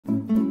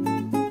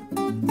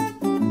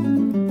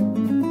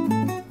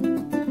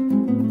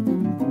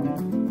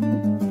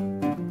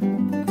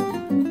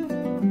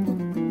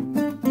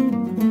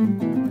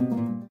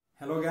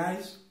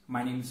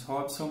is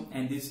Robson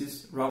and this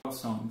is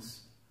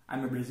Robsongs.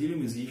 I'm a Brazilian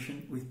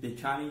musician with the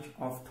challenge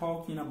of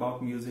talking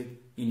about music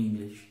in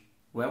English.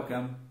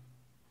 Welcome!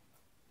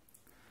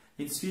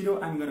 In this video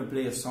I'm going to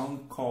play a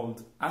song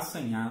called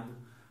Assanhado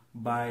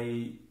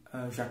by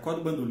Jacó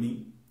do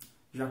Bandolim.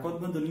 Jacó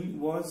do Bandolim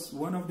was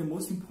one of the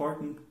most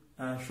important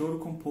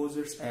choro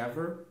composers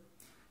ever.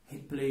 He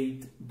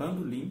played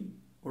bandolim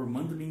or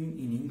mandolin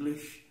in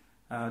English,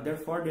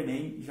 therefore the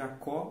name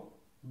Jacó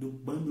do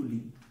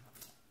Bandolim.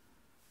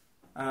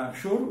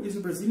 Choro is a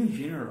Brazilian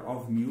genre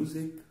of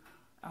music,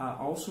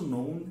 also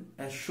known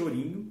as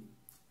chorinho.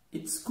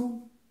 It's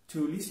cool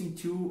to listen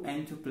to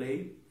and to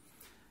play.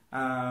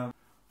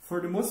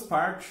 For the most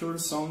part, choro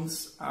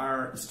songs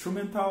are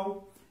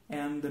instrumental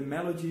and the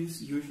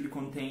melodies usually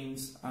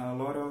contains a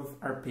lot of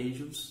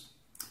arpeggios.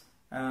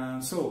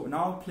 So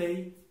now I'll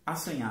play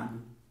Assanhado.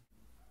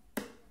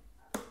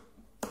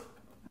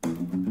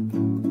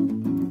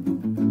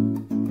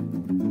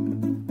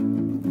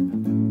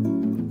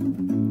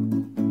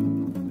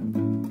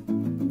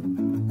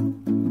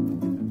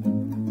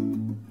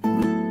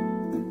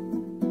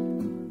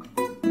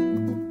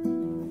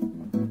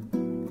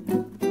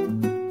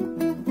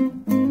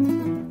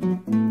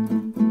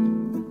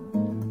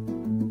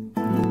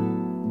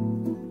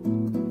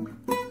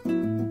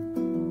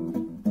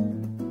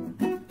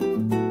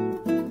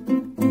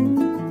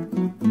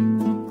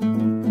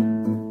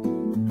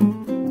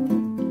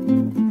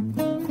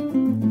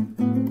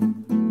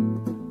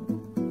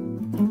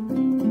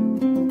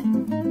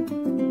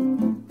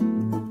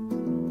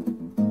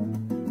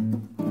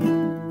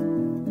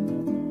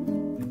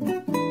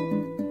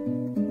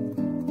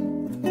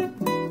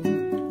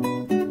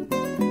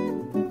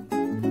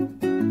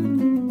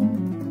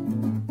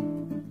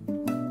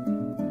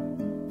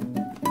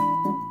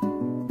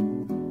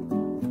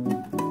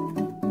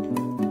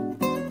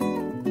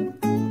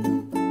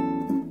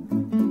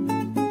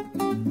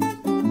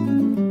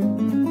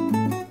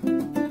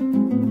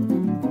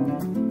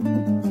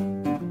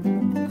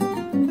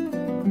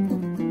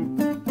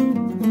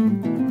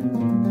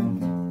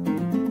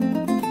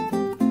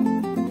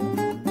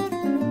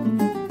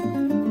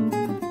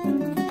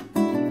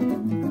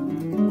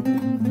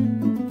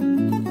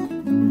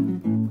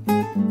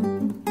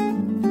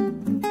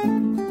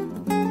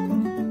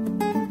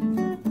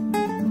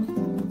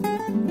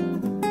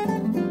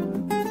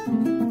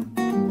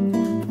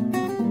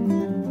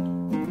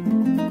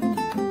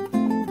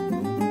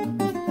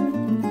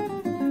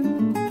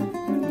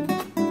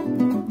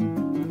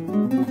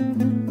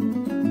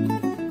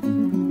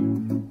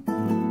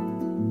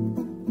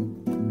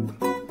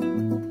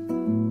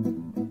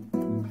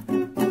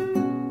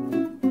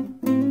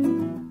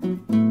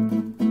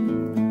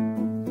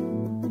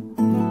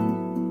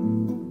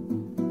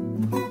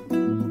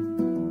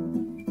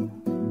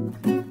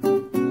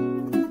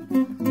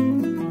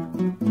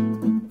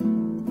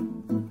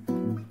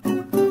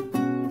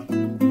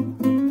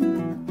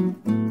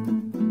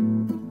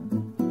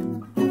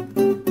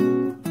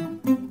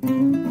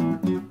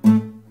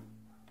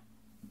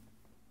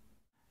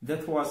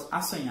 That was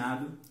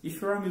Assanhado.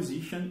 If you're a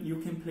musician, you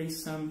can play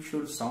some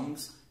choro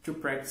songs to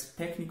practice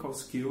technical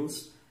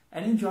skills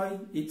and enjoy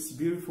its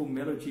beautiful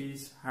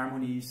melodies,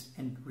 harmonies,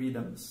 and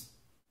rhythms.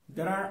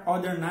 There are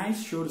other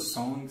nice choro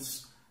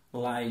songs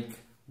like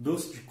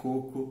Doce de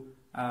Coco,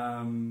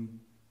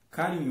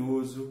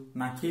 Carinhoso,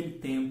 Naquele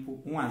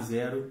Tempo,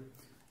 1-0,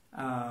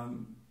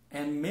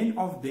 and many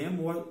of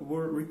them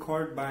were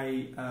recorded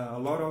by a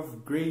lot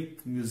of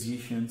great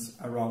musicians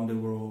around the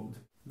world.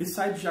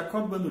 Besides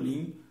Jacó do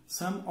Bandolim,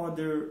 some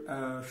other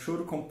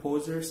choro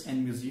composers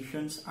and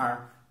musicians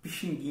are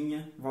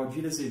Pixinguinha,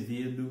 Valdir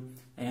Azevedo,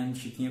 and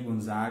Chiquinha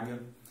Gonzaga.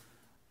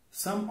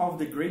 Some of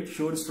the great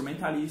choro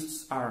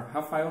instrumentalists are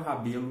Rafael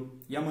Rabelo,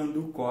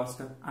 Yamandu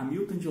Costa,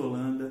 Hamilton de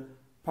Holanda,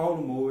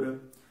 Paulo Moura.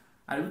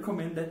 I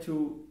recommend that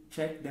you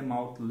check them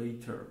out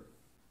later.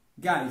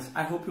 Guys,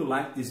 I hope you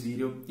liked this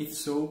video. If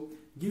so,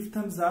 give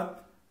thumbs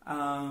up,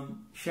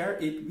 share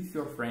it with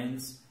your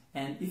friends,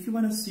 and if you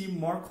want to see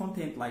more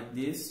content like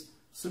this,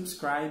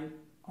 subscribe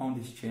on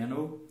this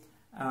channel.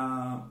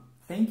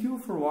 Thank you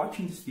for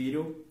watching this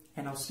video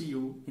and I'll see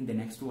you in the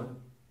next one.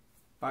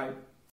 Bye.